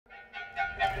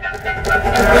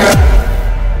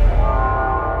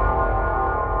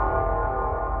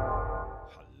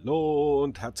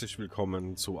herzlich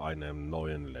willkommen zu einem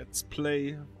neuen Let's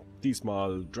Play.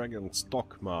 Diesmal Dragons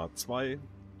Dogma 2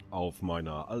 auf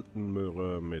meiner alten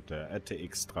Möhre mit der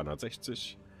RTX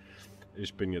 360.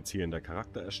 Ich bin jetzt hier in der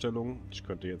Charaktererstellung. Ich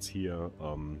könnte jetzt hier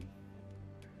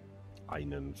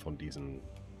einen von diesen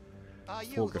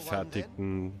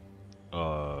vorgefertigten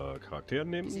Charakteren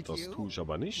nehmen. Das tue ich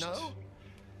aber nicht.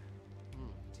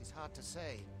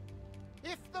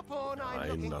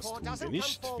 Nein, das tun wir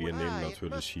nicht. Wir nehmen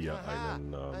natürlich hier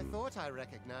einen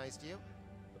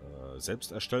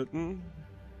selbst erstellten.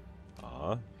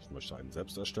 Ich möchte einen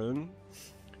selbst erstellen.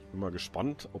 Bin mal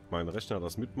gespannt, ob mein Rechner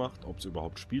das mitmacht, ob es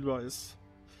überhaupt spielbar ist.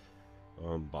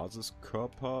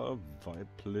 Basiskörper,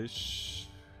 weiblich.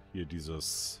 Hier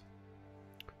dieses,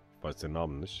 ich weiß den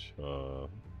Namen nicht,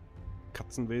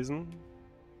 Katzenwesen.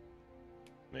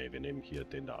 Ne, wir nehmen hier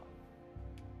den da.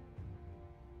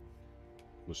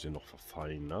 Muss ich den noch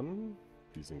verfeinern?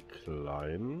 Die sind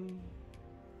klein.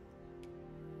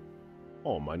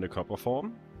 Oh, meine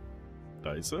Körperform.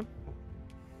 Da ist sie.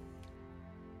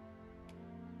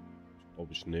 Ich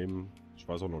glaube, ich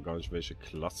weiß auch noch gar nicht, welche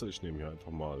Klasse. Ich nehme hier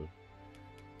einfach mal.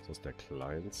 Ist das der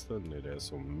kleinste? Ne, der ist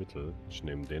so mittel. Ich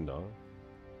nehme den da.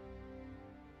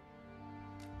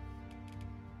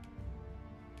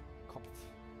 Kopf.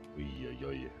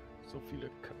 Uiuiui. So viele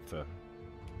Köpfe.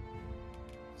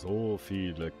 So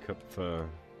viele Köpfe.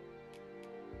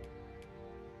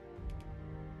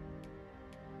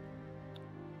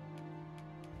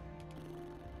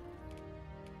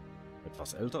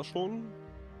 Etwas älter schon.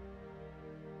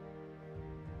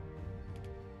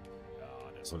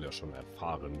 Ja, der soll ja schon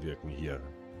erfahren wirken hier.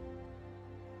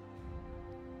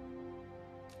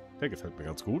 Der gefällt mir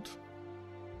ganz gut.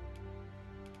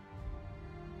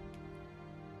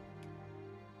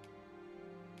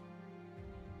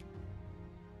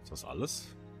 Ist das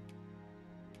alles?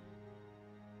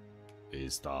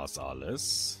 Ist das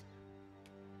alles?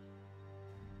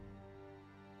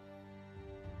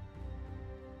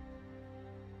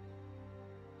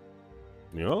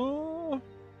 Ja.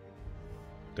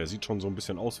 Der sieht schon so ein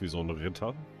bisschen aus wie so ein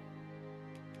Ritter.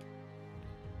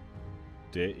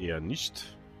 Der eher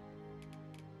nicht.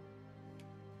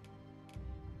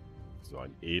 So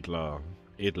ein edler,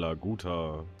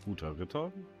 guter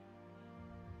Ritter.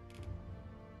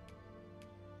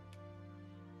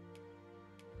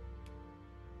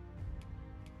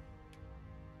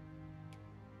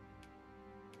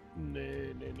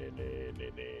 Nee,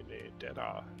 der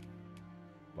da.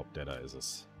 Ich glaube, der da ist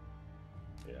es.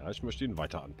 Ja, ich möchte ihn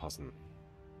weiter anpassen.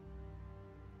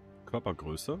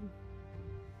 Körpergröße.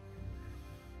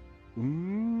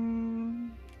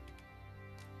 Machen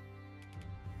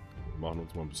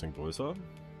uns mal ein bisschen größer.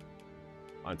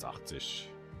 1,80.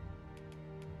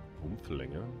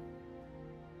 Rumpflänge.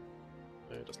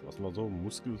 Nee, das lassen wir so.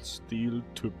 Muskelstil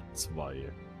Typ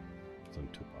 2.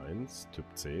 Dann Typ 1, Typ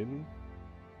 10.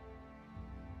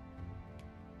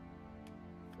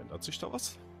 Ändert sich da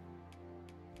was?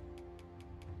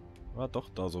 Ah, doch,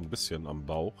 da so ein bisschen am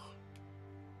Bauch.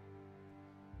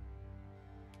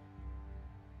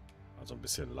 Also ein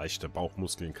bisschen leichte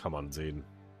Bauchmuskeln kann man sehen.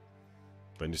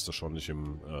 Wenn ich das schon nicht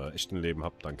im echten Leben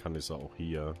habe, dann kann ich es auch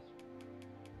hier.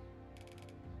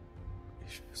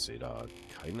 Ich sehe da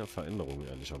keine Veränderung,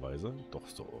 ehrlicherweise. Doch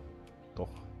so.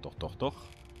 Doch.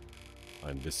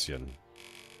 Ein bisschen.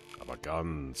 Aber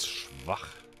ganz schwach.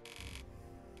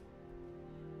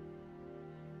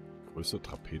 Größte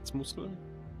Trapezmuskel?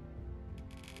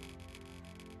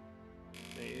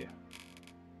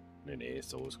 Nee,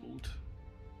 so ist gut.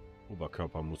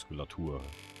 Oberkörpermuskulatur.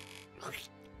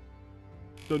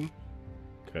 Dünn.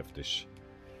 Kräftig.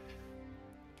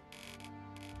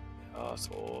 Ja,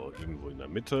 so irgendwo in der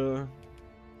Mitte.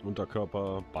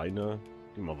 Unterkörper, Beine.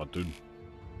 Die machen wir dünn.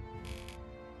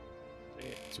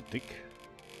 Nee, zu dick.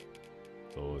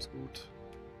 So ist gut.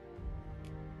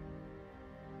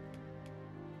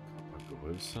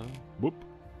 Größe. Wupp.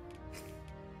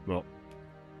 Ja.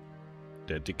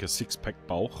 Der dicke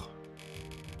Sixpack-Bauch.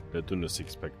 Der dünne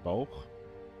Sixpack-Bauch.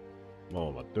 Machen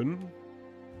wir mal dünn.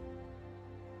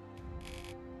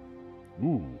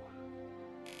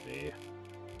 Nee.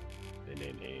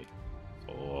 Nee.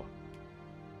 So.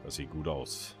 Das sieht gut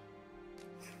aus.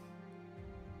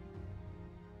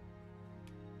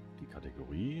 Die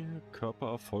Kategorie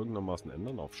Körper folgendermaßen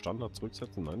ändern. Auf Standard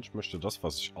zurücksetzen. Nein, ich möchte das,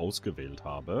 was ich ausgewählt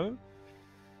habe.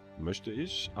 Möchte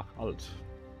ich, alt,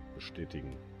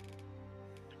 bestätigen.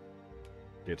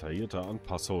 Detaillierte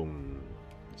Anpassung.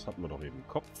 Das hatten wir doch eben.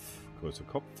 Kopf, Größe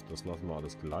Kopf, das lassen wir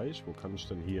alles gleich. Wo kann ich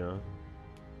denn hier?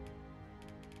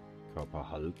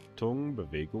 Körperhaltung,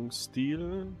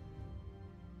 Bewegungsstil.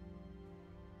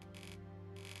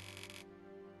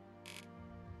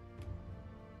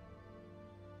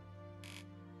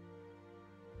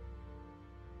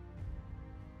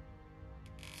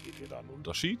 ihr da einen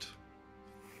Unterschied?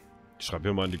 Schreibt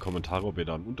mir mal in die Kommentare, ob ihr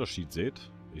da einen Unterschied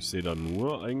seht. Ich sehe da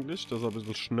nur eigentlich, dass er ein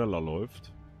bisschen schneller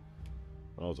läuft.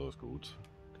 Also ist gut.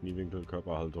 Kniewinkel,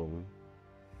 Körperhaltung.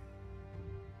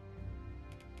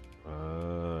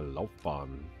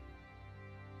 Laufbahn.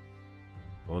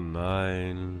 Oh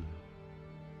nein.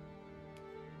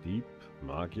 Dieb,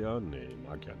 Magier? Nee,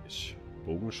 Magier nicht.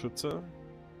 Bogenschütze.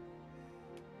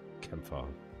 Kämpfer.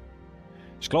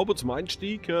 Ich glaube, zum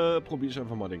Einstieg probiere ich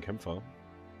einfach mal den Kämpfer.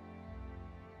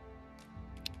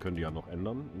 Können die ja noch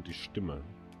ändern. Und die Stimme.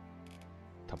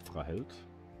 Tapferer Held.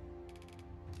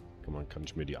 Kann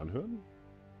ich mir die anhören?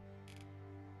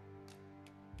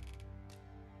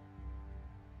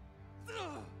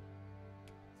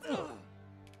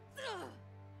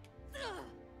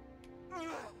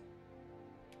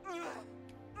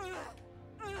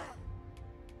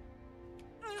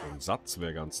 So ein Satz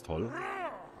wäre ganz toll.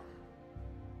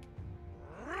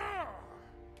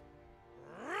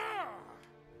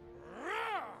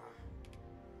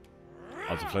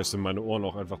 Also vielleicht sind meine Ohren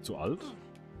auch einfach zu alt.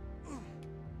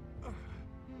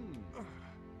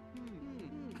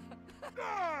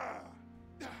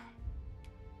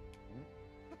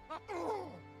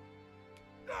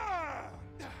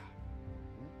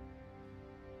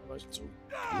 Aber so einen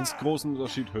ganz großen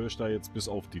Unterschied höre ich da jetzt bis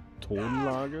auf die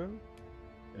Tonlage.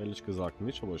 Ehrlich gesagt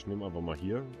nicht, aber ich nehme einfach mal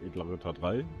hier, Edler Ritter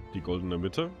 3, die goldene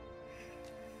Mitte.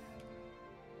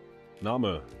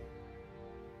 Name.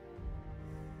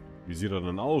 Wie sieht er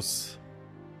denn aus?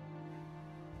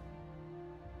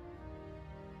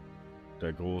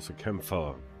 Der große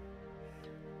Kämpfer.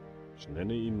 Ich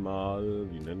nenne ihn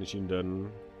mal, wie nenne ich ihn denn?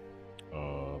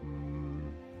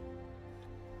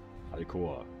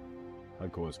 Halkor.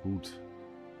 Halkor ist gut.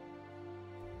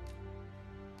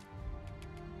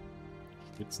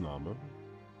 Spitzname.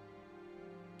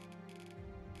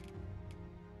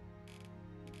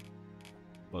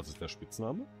 Was ist der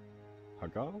Spitzname?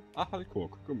 Hagar? Ach, Halkor,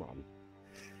 guck mal an.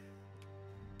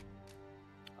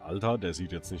 Alter, der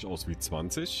sieht jetzt nicht aus wie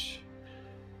 20.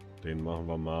 Den machen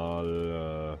wir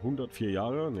mal 104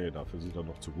 Jahre. Ne, dafür sieht er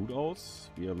noch zu gut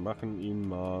aus. Wir machen ihn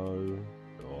mal...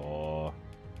 Ja,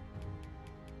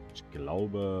 ich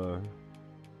glaube...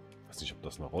 Ich weiß nicht, ob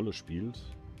das eine Rolle spielt.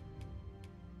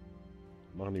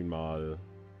 Wir machen ihn mal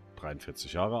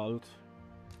 43 Jahre alt.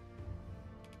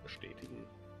 Bestätigen.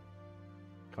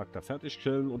 Charakter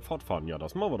fertigstellen und fortfahren. Ja,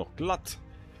 das machen wir doch glatt.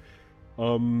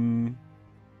 Nein.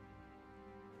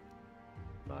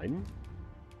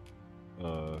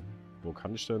 Wo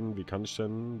kann ich denn? Wie kann ich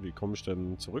denn? Wie komme ich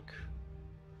denn zurück?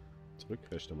 Zurück,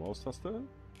 rechte Maustaste.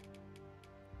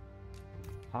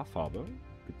 Haarfarbe.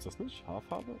 Gibt's das nicht?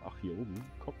 Haarfarbe? Ach, hier oben.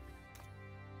 Kopf.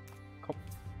 Kopf,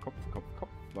 Kopf, Kopf, Kopf.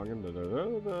 Wangen.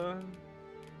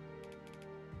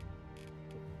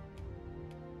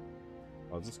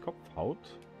 Also ist Kopf,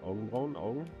 Haut, Augenbrauen,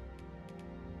 Augen.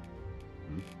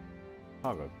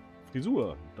 Haare.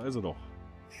 Frisur. Da ist er doch.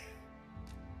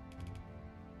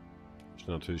 Ich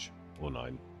natürlich... Oh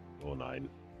nein. Oh nein.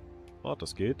 Oh,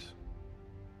 das geht.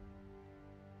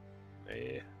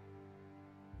 Nee.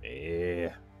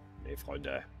 Nee. Nee,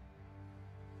 Freunde.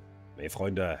 Nee,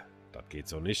 Freunde. Das geht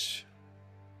so nicht.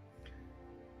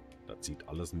 Das sieht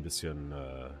alles ein bisschen...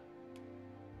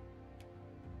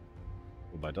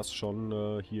 Wobei das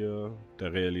schon hier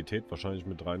der Realität wahrscheinlich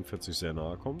mit 43 sehr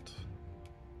nahe kommt.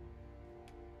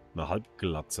 Eine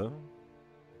Halbglatze.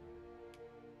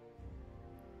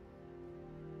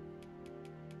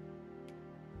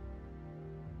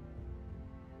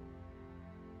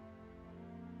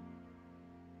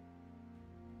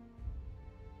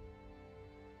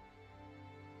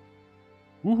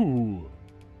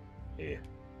 Nee.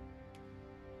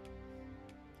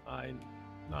 Nein.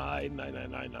 Nein, nein,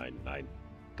 nein, nein, nein, nein.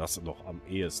 Das noch am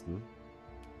ehesten.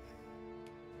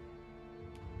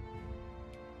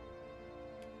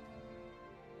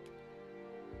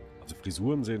 Also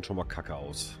Frisuren sehen schon mal kacke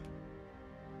aus.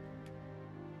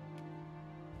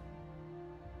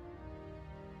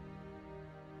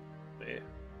 Nee.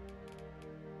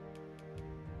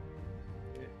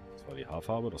 Nee. Das war die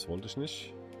Haarfarbe, das wollte ich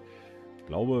nicht. Ich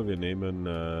glaube, wir nehmen...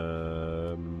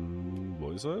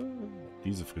 wo ist er?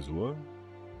 Diese Frisur.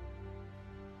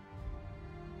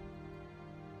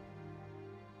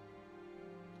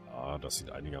 Ah, das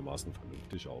sieht einigermaßen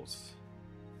vernünftig aus.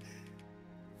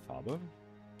 Farbe.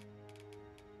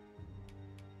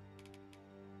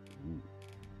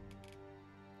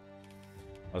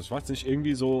 Also ich weiß nicht,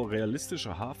 irgendwie so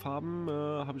realistische Haarfarben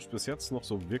habe ich bis jetzt noch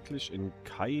so wirklich in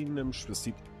keinem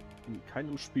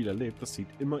Spiel erlebt. Das sieht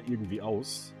immer irgendwie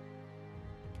aus,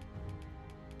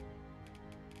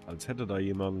 als hätte da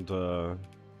jemand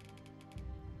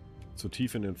zu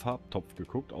tief in den Farbtopf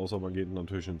geguckt, außer man geht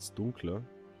natürlich ins Dunkle.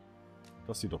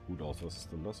 Das sieht doch gut aus. Was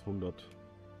ist denn das?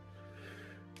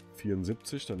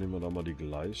 174, dann nehmen wir da mal die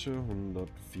gleiche.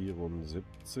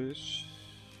 174.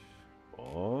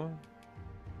 Oh.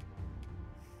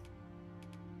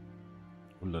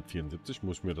 174,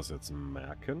 muss ich mir das jetzt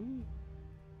merken?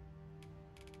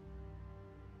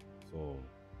 So.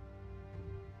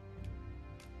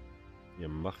 Ihr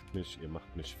macht mich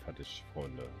fertig,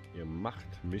 Freunde. Ihr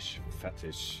macht mich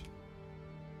fertig.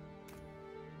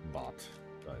 Bart,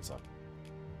 da ist er.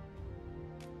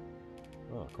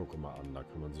 Ah, guck mal an, da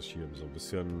kann man sich hier so ein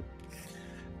bisschen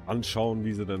anschauen,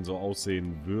 wie sie denn so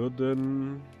aussehen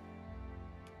würden.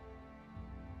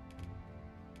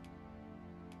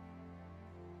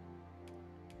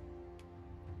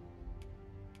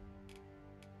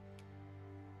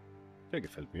 Der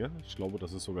gefällt mir. Ich glaube,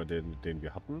 das ist sogar den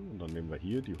wir hatten. Und dann nehmen wir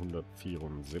hier die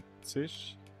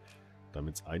 174,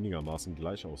 damit es einigermaßen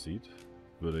gleich aussieht.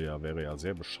 Wäre ja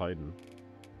sehr bescheiden.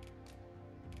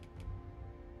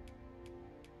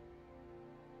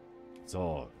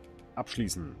 So,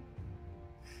 abschließen.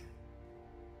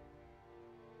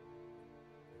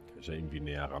 Kann ich ja irgendwie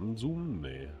näher ranzoomen?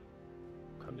 Nee,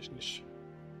 kann ich nicht.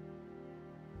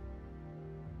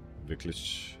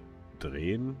 Wirklich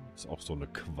drehen ist auch so eine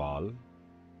Qual.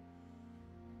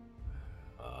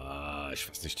 Ich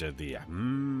weiß nicht,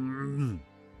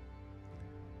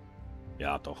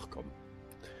 Ja, doch, komm.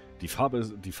 Die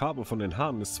Farbe von den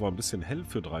Haaren ist zwar ein bisschen hell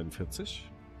für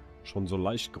 43. Schon so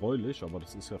leicht gräulich, aber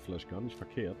das ist ja vielleicht gar nicht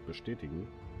verkehrt. Bestätigen.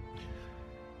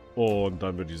 Und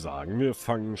dann würde ich sagen, wir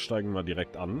steigen mal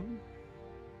direkt an.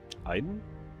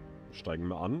 Steigen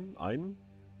wir an.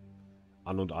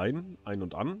 An und ein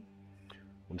und an.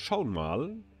 Und schauen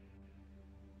mal.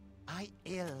 I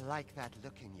ill like that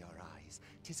look in your eyes.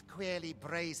 'Tis queerly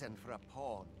brazen for a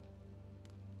pawn.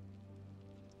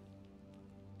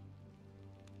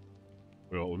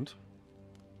 Ja und?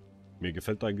 Mir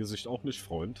gefällt dein Gesicht auch nicht,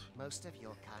 Freund. Most of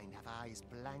your kind have eyes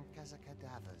blank as a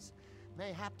cadaver's.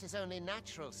 Mayhap 'tis only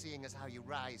natural, seeing as how you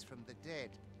rise from the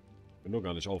dead. Bin nur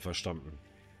gar nicht auferstanden.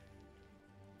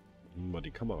 Nehmen wir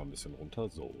die Kamera ein bisschen runter.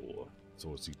 So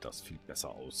sieht das viel besser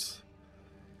aus.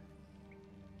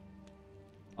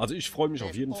 Also ich freue mich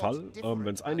auf jeden Fall,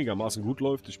 wenn es einigermaßen gut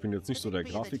läuft. Ich bin jetzt nicht so der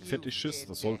Grafikfetischist.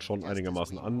 Das soll schon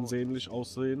einigermaßen ansehnlich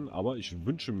aussehen. Aber ich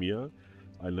wünsche mir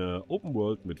eine Open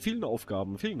World mit vielen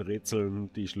Aufgaben, vielen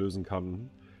Rätseln, die ich lösen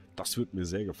kann. Das wird mir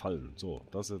sehr gefallen. So,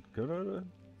 das ist...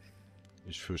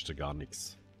 Ich fürchte gar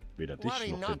nichts. Weder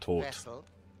dich noch den Tod.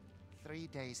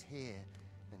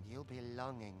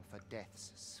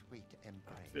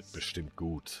 Wird bestimmt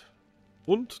gut.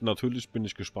 Und natürlich bin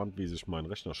ich gespannt, wie sich mein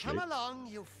Rechner schlägt.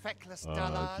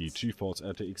 Die GeForce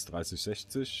RTX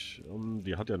 3060,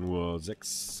 die hat ja nur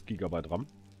 6 GB RAM.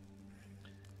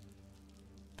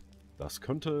 Das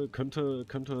könnte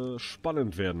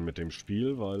spannend werden mit dem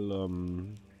Spiel, weil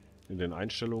in den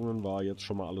Einstellungen war jetzt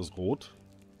schon mal alles rot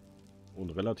und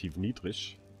relativ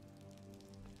niedrig.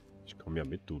 Ich komme ja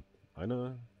mit, du.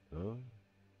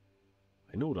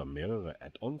 Eine oder mehrere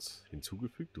Add-ons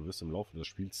hinzugefügt. Du wirst im Laufe des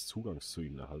Spiels Zugang zu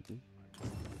ihnen erhalten.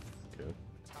 Okay.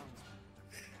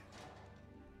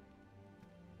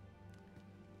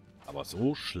 Aber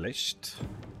so schlecht.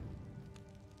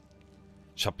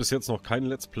 Ich habe bis jetzt noch kein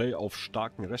Let's Play auf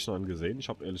starken Rechnern gesehen. Ich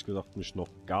habe ehrlich gesagt mich noch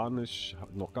gar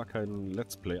kein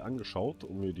Let's Play angeschaut,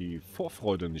 um mir die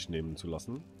Vorfreude nicht nehmen zu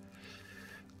lassen.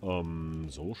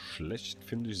 So schlecht,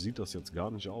 finde ich, sieht das jetzt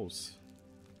gar nicht aus.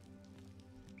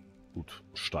 Gut,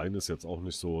 Stein ist jetzt auch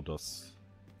nicht so, dass...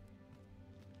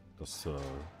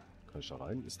 kann ich da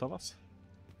rein? Ist da was?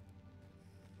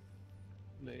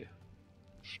 Nee.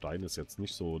 Stein ist jetzt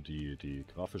nicht so die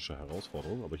grafische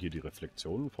Herausforderung, aber hier die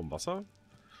Reflexionen vom Wasser,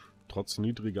 trotz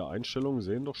niedriger Einstellungen,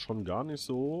 sehen doch schon gar nicht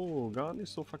so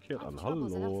verkehrt an.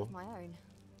 Hallo.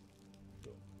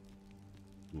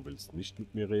 Du willst nicht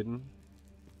mit mir reden?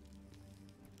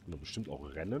 Und bestimmt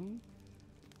auch rennen?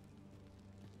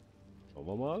 Schauen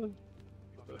wir mal.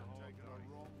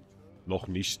 Noch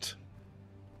nicht.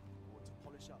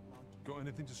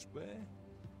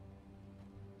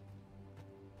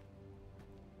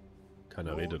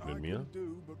 Keiner redet mit mir.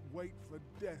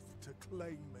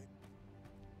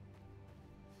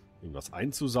 Irgendwas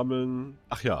einzusammeln.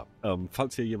 Ach ja,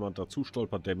 falls hier jemand dazu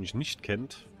stolpert, der mich nicht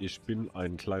kennt, ich bin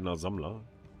ein kleiner Sammler.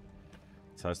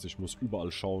 Das heißt, ich muss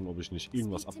überall schauen, ob ich nicht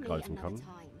irgendwas abgreifen kann.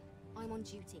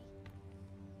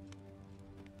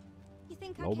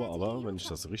 Ich glaube aber, wenn ich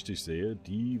das richtig sehe,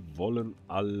 die wollen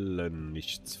alle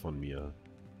nichts von mir.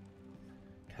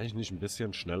 Kann ich nicht ein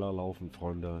bisschen schneller laufen,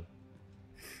 Freunde?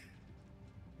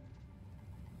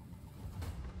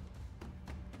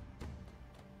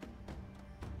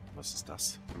 Was ist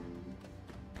das?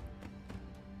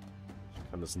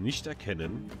 Ich kann es nicht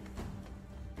erkennen.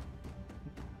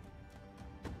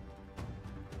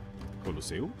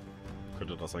 Kolosseum?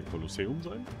 Könnte das ein Kolosseum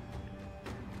sein? What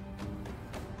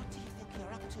do you think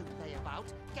you're up to,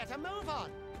 layabout? Get a move on!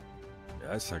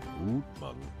 Ja, ist ja gut,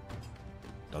 Mann.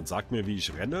 Dann sag mir, wie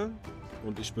ich renne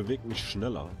und ich bewege mich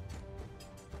schneller.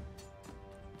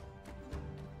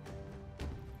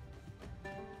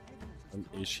 Kann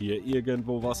ich hier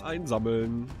irgendwo was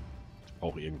einsammeln? Ich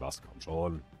brauche irgendwas, komm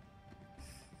schon.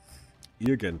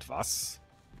 Irgendwas.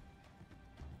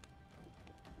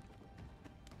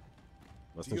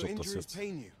 Weiß nicht, ob das jetzt...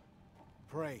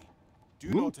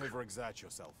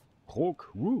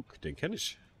 Rook, den kenne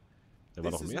ich. Der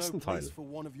war doch im ersten Teil.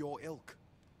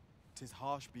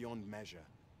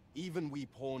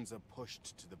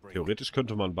 Theoretisch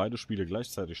könnte man beide Spiele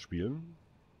gleichzeitig spielen.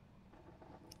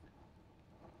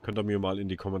 Könnt ihr mir mal in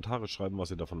die Kommentare schreiben, was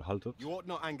ihr davon haltet?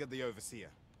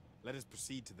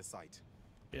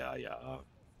 Ja, ja.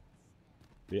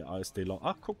 WASD.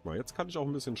 Ach, guck mal, jetzt kann ich auch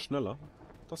ein bisschen schneller.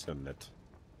 Das ist ja nett.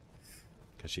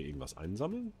 Kann ich hier irgendwas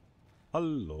einsammeln?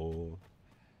 Hallo.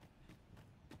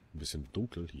 Ein bisschen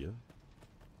dunkel hier.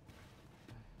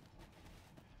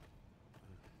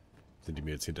 Sind die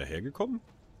mir jetzt hinterhergekommen?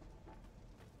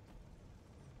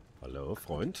 Hallo,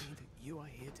 Freund?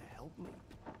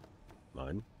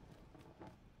 Nein.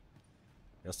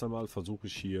 Erst einmal versuche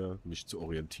ich hier, mich zu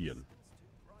orientieren.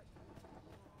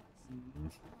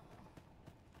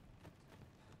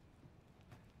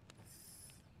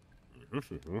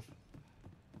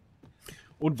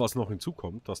 Und was noch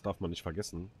hinzukommt, das darf man nicht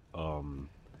vergessen,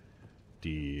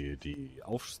 die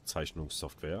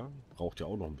Aufzeichnungssoftware braucht ja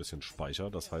auch noch ein bisschen Speicher.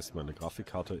 Das heißt, meine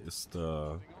Grafikkarte ist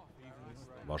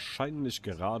wahrscheinlich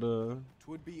gerade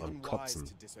am Kotzen.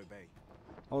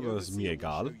 Aber das ist mir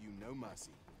egal.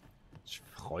 Ich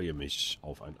freue mich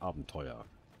auf ein Abenteuer.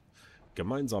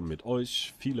 Gemeinsam mit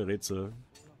euch viele Rätsel.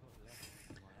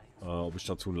 Ob ich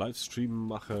dazu einen Livestream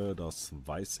mache, das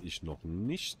weiß ich noch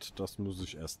nicht. Das muss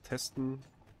ich erst testen.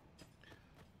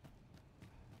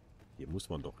 Hier muss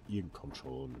man doch komm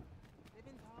schon.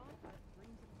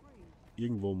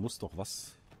 Irgendwo muss doch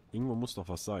was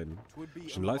sein. Ob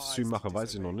ich einen Livestream mache,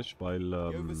 weiß ich noch nicht, weil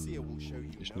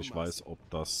ich nicht weiß, ob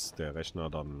das der Rechner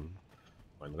dann,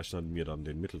 mein Rechner mir dann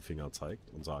den Mittelfinger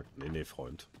zeigt und sagt, nee, nee,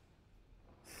 Freund.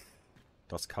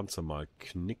 Das kannst du mal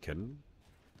knicken.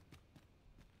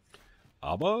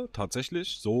 Aber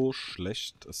tatsächlich so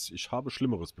schlecht, ich habe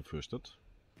Schlimmeres befürchtet.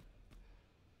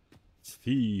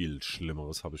 Viel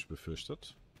Schlimmeres habe ich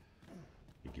befürchtet.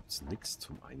 Hier gibt es nichts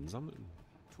zum Einsammeln.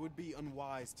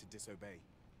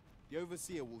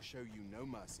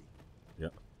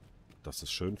 Ja, das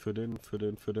ist schön für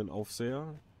den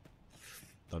Aufseher.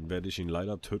 Dann werde ich ihn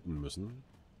leider töten müssen.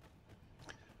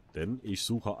 Denn ich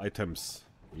suche Items.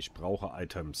 Ich brauche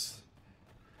Items.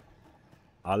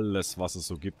 Alles, was es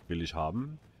so gibt, will ich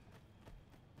haben.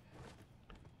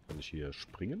 Kann ich hier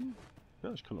springen?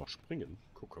 Ja, ich kann auch springen.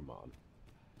 Gucke mal an.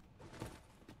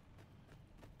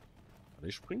 Kann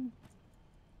ich springen?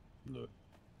 Nö.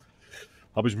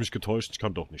 Habe ich mich getäuscht? Ich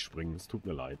kann doch nicht springen. Es tut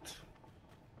mir leid.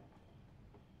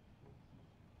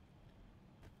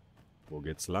 Wo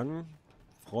geht's lang?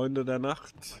 Freunde der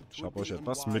Nacht. Ich habe euch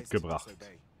etwas mitgebracht.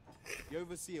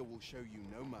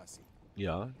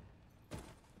 Ja.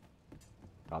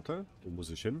 Warte, wo muss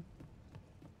ich hin?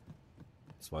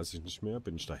 Das weiß ich nicht mehr.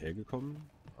 Bin ich da hergekommen?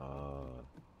 Ah.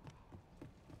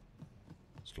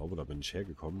 Ich glaube, da bin ich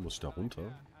hergekommen. Muss ich da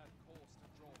runter?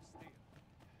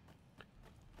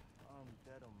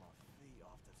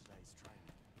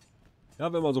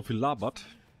 Ja, wenn man so viel labert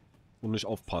und nicht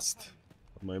aufpasst,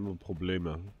 hat man immer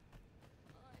Probleme.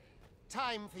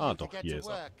 Ah, doch, hier ist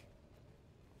er.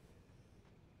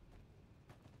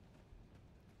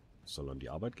 Soll an die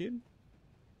Arbeit gehen?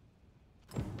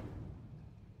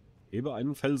 Hebe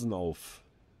einen Felsen auf.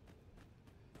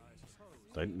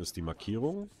 Da hinten ist die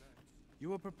Markierung.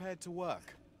 You are prepared to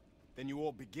work. Then you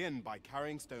ought begin by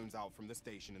carrying stones out from the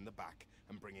station in the back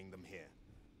and bringing them here.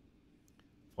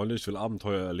 Freunde, ich will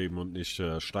Abenteuer erleben und nicht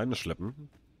Steine schleppen.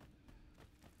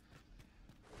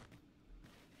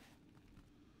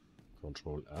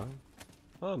 Control R.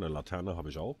 Ah, eine Laterne habe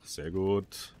ich auch. Sehr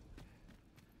gut.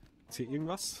 Ist hier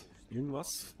irgendwas?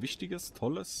 Irgendwas Wichtiges,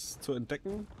 Tolles zu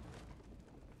entdecken?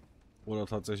 Oder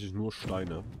tatsächlich nur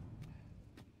Steine?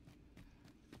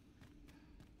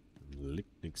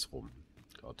 Liegt nichts rum.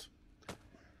 Gott.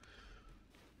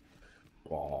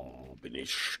 Boah, bin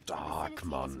ich stark,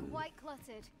 Mann.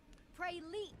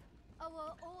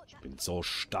 Ich bin so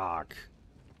stark.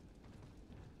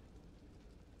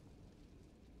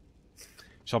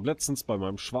 Ich habe letztens bei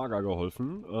meinem Schwager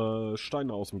geholfen,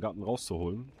 Steine aus dem Garten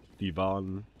rauszuholen. Die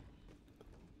waren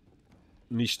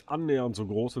nicht annähernd so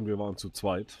groß und wir waren zu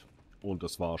zweit. Und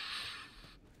es war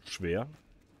schwer.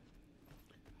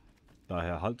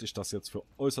 Daher halte ich das jetzt für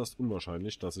äußerst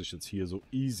unwahrscheinlich, dass ich jetzt hier so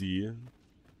easy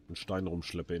einen Stein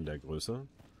rumschleppe in der Größe.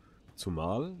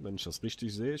 Zumal, wenn ich das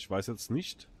richtig sehe, ich weiß jetzt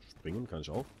nicht, springen kann ich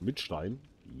auch, mit Stein.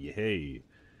 Yay!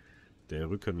 Der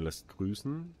Rücken lässt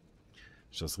grüßen.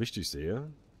 Wenn ich das richtig sehe.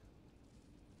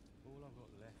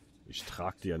 Ich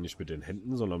trage die ja nicht mit den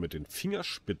Händen, sondern mit den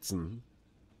Fingerspitzen.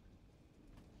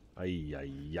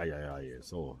 Eieieiei.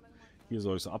 So, hier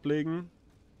soll ich es ablegen.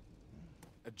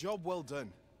 A job well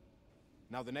done.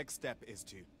 Now the next step is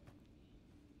to...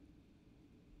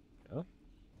 Ja.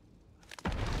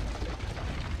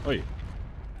 Ui.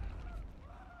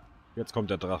 Jetzt kommt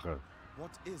der Drache.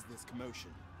 What is this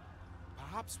commotion?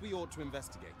 Perhaps we ought to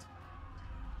investigate.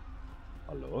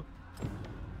 Hallo?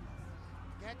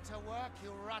 Get to work,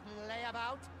 you rotten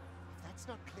layabout. If that's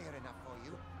not clear enough for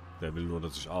you. Der will nur,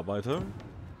 dass ich arbeite.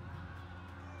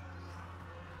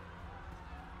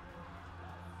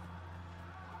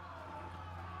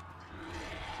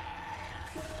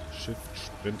 Shift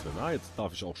sprinten. Ah, jetzt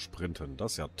darf ich auch sprinten.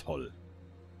 Das ist ja toll.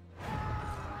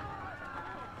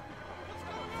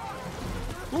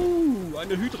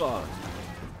 Eine Hydra.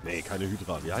 Nee, keine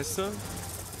Hydra. Wie heißt sie?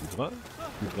 Hydra?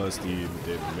 Hydra ist die mit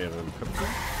den mehreren Köpfen.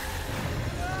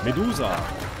 Medusa.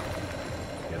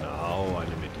 Genau,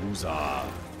 eine Medusa.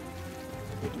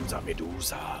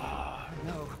 Medusa.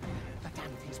 No, the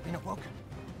damn thing's been awoken.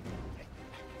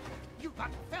 You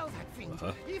but fell that fiend.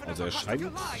 Aha. Even Also if er I scheint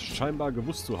wasn't alive. scheinbar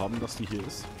gewusst zu haben, dass die hier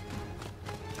ist.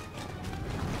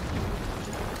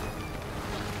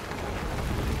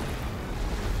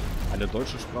 Eine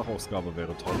deutsche Sprachausgabe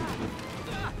wäre toll.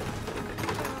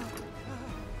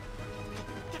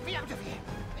 Get me out of here.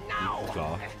 Now.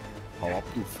 Klar. Hau ab,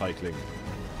 du Feigling.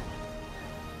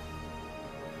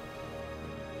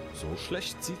 So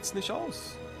schlecht sieht's nicht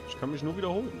aus. Ich kann mich nur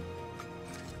wiederholen.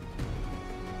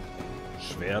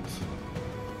 Schwert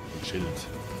und Schild.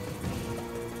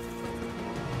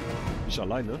 Ich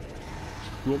alleine.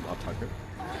 Sturmattacke.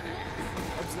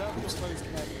 Ups.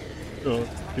 Ja,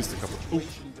 Kiste kaputt. Oh,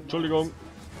 Entschuldigung.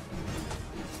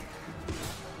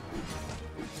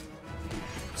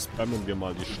 Spammen wir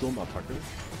mal die Sturmattacke.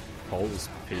 V ist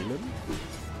Fehlen.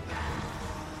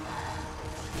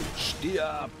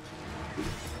 Stirb!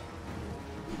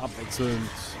 Abwechselnd.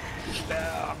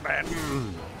 Sterben!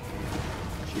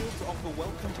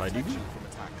 Verteidigen.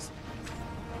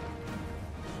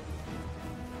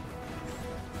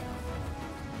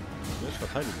 Ja, ich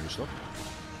verteidige mich doch.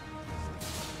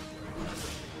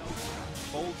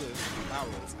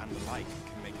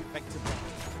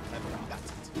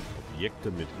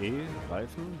 Objekte mit E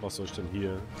greifen. Was soll ich denn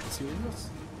hier zielen lassen?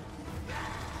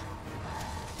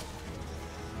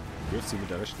 Wirft sie mit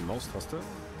der rechten Maustaste.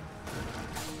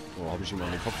 Oh, habe ich ihm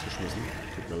an den Kopf geschmissen.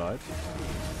 Tut mir leid.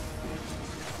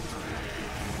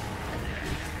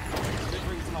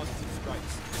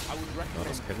 Ja,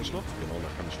 das kenne ich noch. Genau, da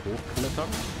kann ich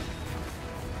hochklettern.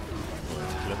 So,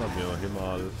 jetzt klettern wir hier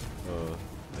mal.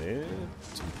 Nee,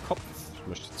 zum Kopf. Ich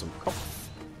möchte zum Kopf.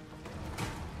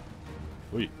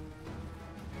 Ui.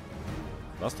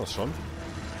 War's das schon?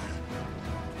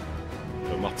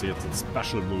 Dann macht sie jetzt einen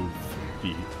Special Move.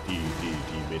 Die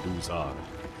Medusa.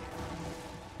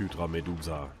 Hydra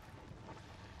Medusa.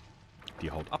 Die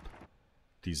haut ab.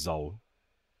 Die Sau.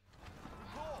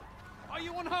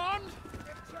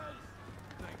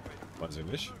 Weiß ich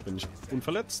nicht. Bin ich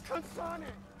unverletzt?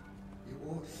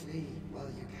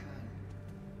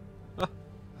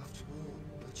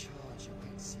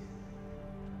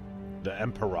 The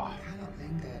Emperor.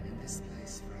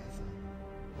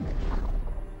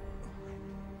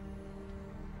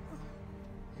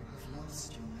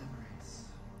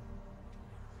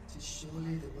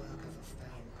 Surely the work of a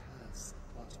foul curse,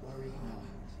 but worry not.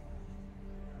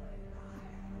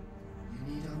 You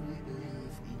need only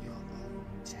believe in your own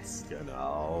destiny.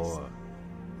 Genau.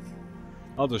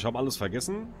 Also, ich habe alles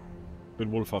vergessen.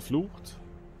 Bin wohl verflucht.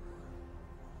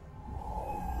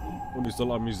 Und ich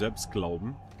soll an mich selbst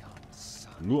glauben.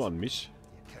 Nur an mich.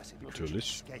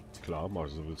 Natürlich. Klar, mache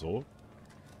ich sowieso.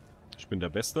 Ich bin der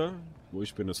Beste. Wo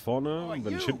ich bin, ist vorne. Und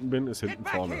wenn ich hinten bin, ist hinten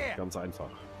vorne. Ganz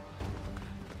einfach.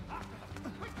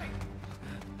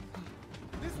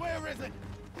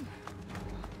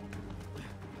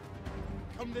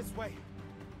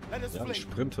 Ja, ich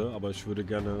sprinte, aber ich würde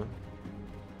gerne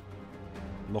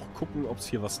noch gucken, ob es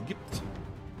hier was gibt.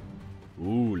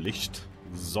 Licht.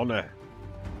 Sonne.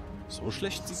 So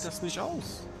schlecht sieht das nicht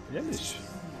aus. Ehrlich.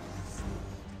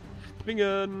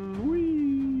 Springen.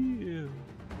 Hui.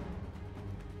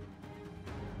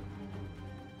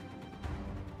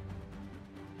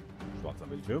 Schwarzer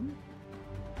Bildschirm.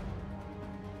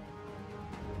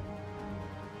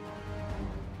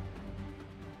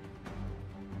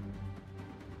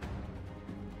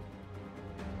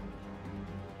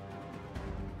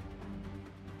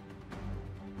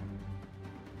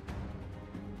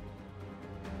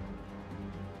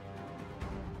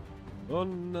 Oh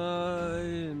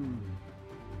nein!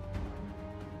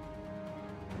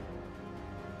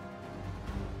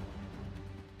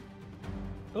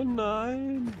 Oh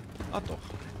nein! Ah doch.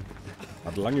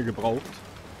 Hat lange gebraucht.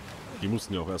 Die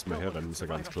mussten ja auch erstmal herrennen, ist ja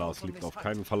ganz klar. Es liegt auf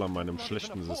keinen Fall an meinem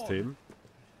schlechten System.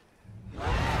 Da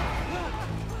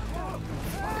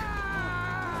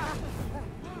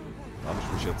habe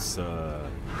ich mich jetzt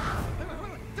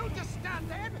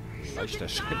leicht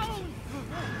erschreckt.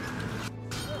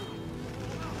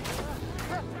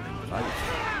 Greif.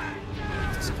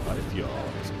 Das Greif? Ja,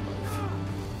 das Greif.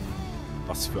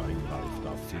 Was für ein Greif.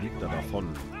 Da fliegt er davon.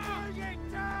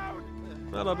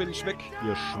 Na, da bin ich weg,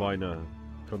 ihr Schweine.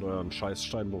 Könnt euren scheiß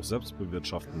Steinbruch selbst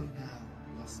bewirtschaften.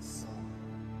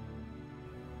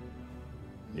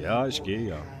 Ja, ich gehe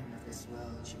ja.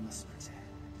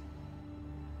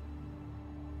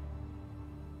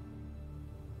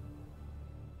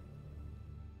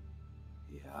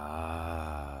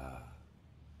 Ja.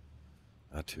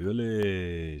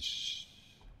 Natürlich.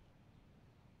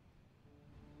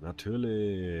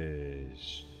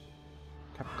 Natürlich.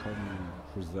 Capcom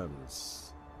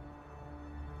Presents.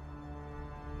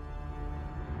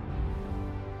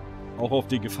 Auch auf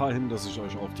die Gefahr hin, dass ich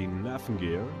euch auf die Nerven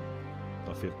gehe.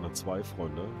 Da fehlt eine 2,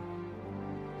 Freunde.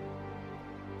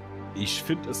 Ich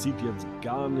finde, es sieht jetzt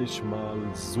gar nicht mal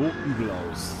so übel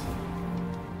aus.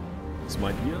 Was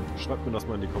meint ihr? Schreibt mir das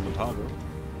mal in die Kommentare.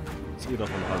 Was ihr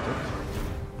davon haltet.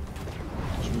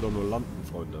 Ich will doch nur landen,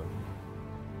 Freunde.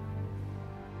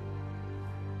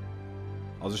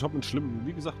 Also ich habe mit schlimmen,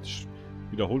 wie gesagt, ich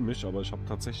wiederhole mich, aber ich habe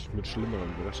tatsächlich mit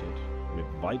Schlimmeren gerechnet. Mit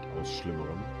weitaus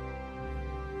Schlimmeren.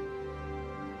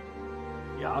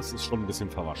 Ja, es ist schon ein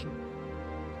bisschen verwaschen.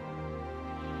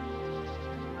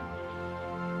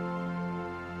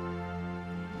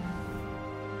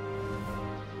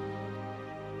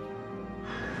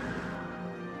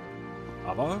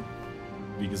 Aber,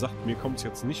 wie gesagt, mir kommt es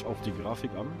jetzt nicht auf die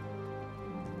Grafik an.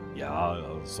 Ja,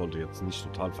 es sollte jetzt nicht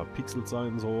total verpixelt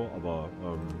sein, so, aber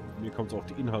mir kommt es auf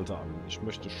die Inhalte an. Ich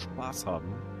möchte Spaß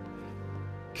haben.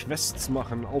 Quests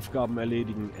machen, Aufgaben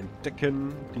erledigen,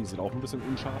 entdecken. Die sieht auch ein bisschen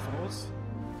unscharf aus.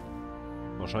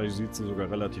 Wahrscheinlich sieht sie sogar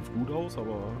relativ gut aus,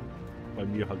 aber bei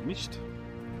mir halt nicht.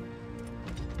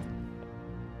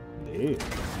 Nee.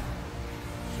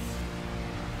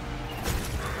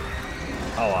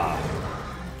 Aua.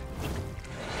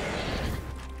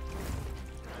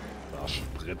 Da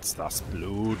spritzt das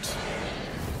Blut.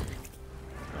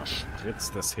 Da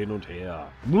spritzt es hin und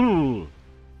her. In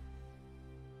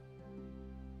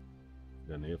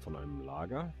der Nähe von einem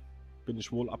Lager bin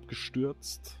ich wohl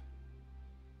abgestürzt.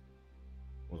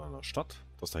 Oder einer Stadt.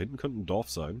 Das da hinten könnte ein Dorf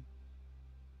sein.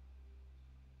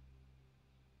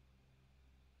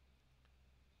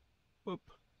 Upp.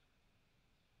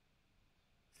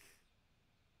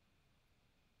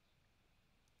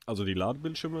 Also die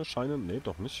Ladebildschirme scheinen... Nee,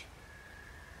 doch nicht.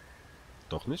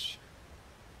 Doch nicht.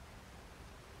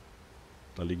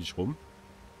 Da liege ich rum.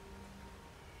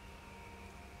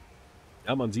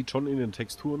 Ja, man sieht schon in den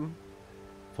Texturen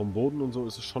vom Boden und so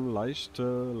ist es schon leicht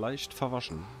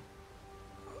verwaschen.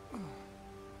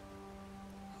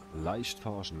 Leicht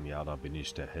verwaschen. Ja, da bin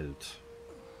ich der Held.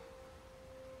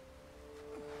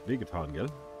 Wehgetan, gell?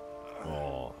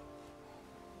 Oh.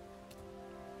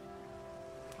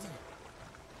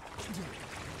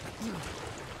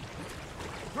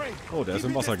 Oh, der ist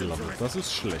im Wasser gelandet. Das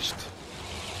ist schlecht.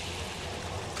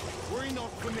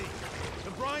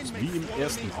 Wie im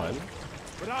ersten Teil.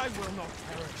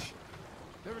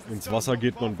 Ins Wasser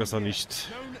geht man besser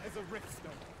nicht.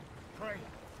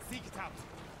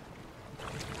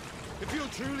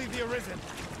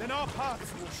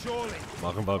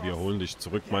 Machen wir holen dich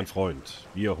zurück, mein Freund.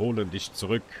 Wir holen dich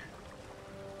zurück.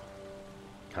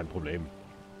 Kein Problem.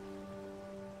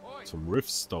 Zum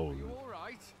Riftstone.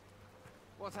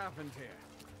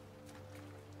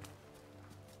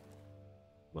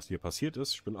 Was hier passiert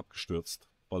ist, ich bin abgestürzt,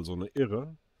 weil so eine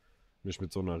Irre mich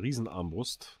mit so einer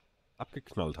Riesenarmbrust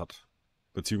abgeknallt hat.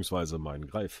 Beziehungsweise mein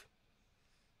Greif.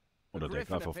 Oder der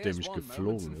Greif, auf dem ich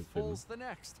geflogen bin.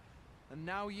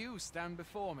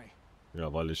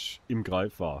 Ja, weil ich im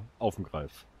Greif war. Auf dem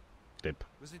Greif. Depp.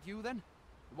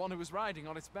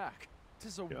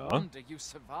 Ja.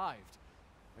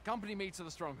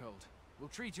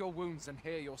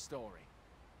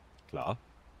 Klar.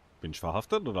 Bin ich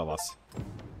verhaftet oder was?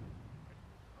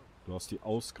 Du hast die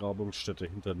Ausgrabungsstätte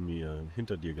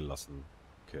hinter dir gelassen.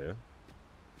 Okay.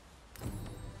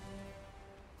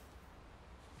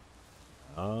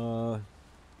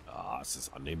 Es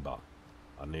ist annehmbar.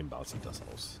 Annehmbar sieht das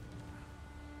aus.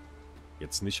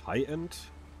 Jetzt nicht High-End.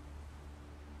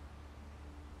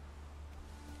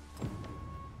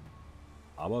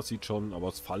 Aber es sieht schon,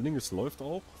 aber vor allen Dingen, es läuft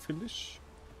auch, finde ich.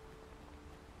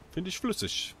 Finde ich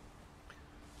flüssig.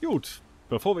 Gut,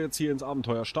 bevor wir jetzt hier ins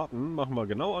Abenteuer starten, machen wir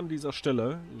genau an dieser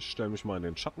Stelle. Ich stelle mich mal in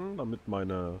den Schatten, damit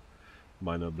meine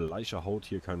bleiche Haut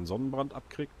hier keinen Sonnenbrand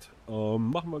abkriegt.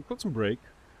 Machen wir einen kurzen Break.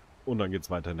 Und dann geht's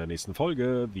weiter in der nächsten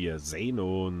Folge. Wir sehen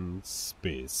uns.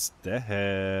 Bis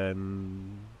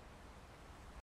dahin.